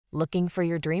Looking for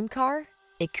your dream car?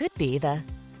 It could be the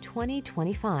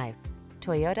 2025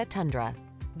 Toyota Tundra.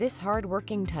 This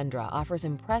hard-working Tundra offers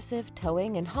impressive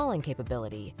towing and hauling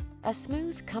capability, a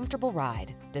smooth, comfortable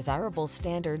ride, desirable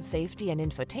standard safety and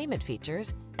infotainment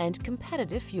features, and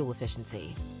competitive fuel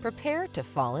efficiency. Prepare to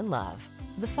fall in love.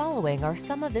 The following are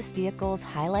some of this vehicle's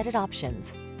highlighted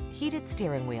options: heated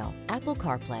steering wheel, Apple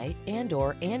CarPlay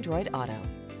and/or Android Auto,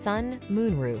 sun,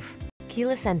 moonroof,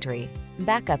 keyless entry,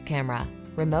 backup camera,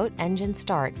 remote engine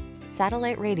start,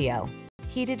 satellite radio,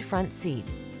 heated front seat,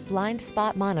 blind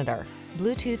spot monitor,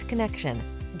 Bluetooth connection.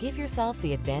 Give yourself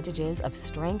the advantages of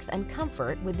strength and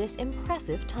comfort with this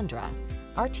impressive Tundra.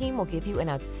 Our team will give you an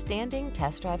outstanding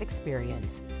test drive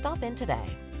experience. Stop in today.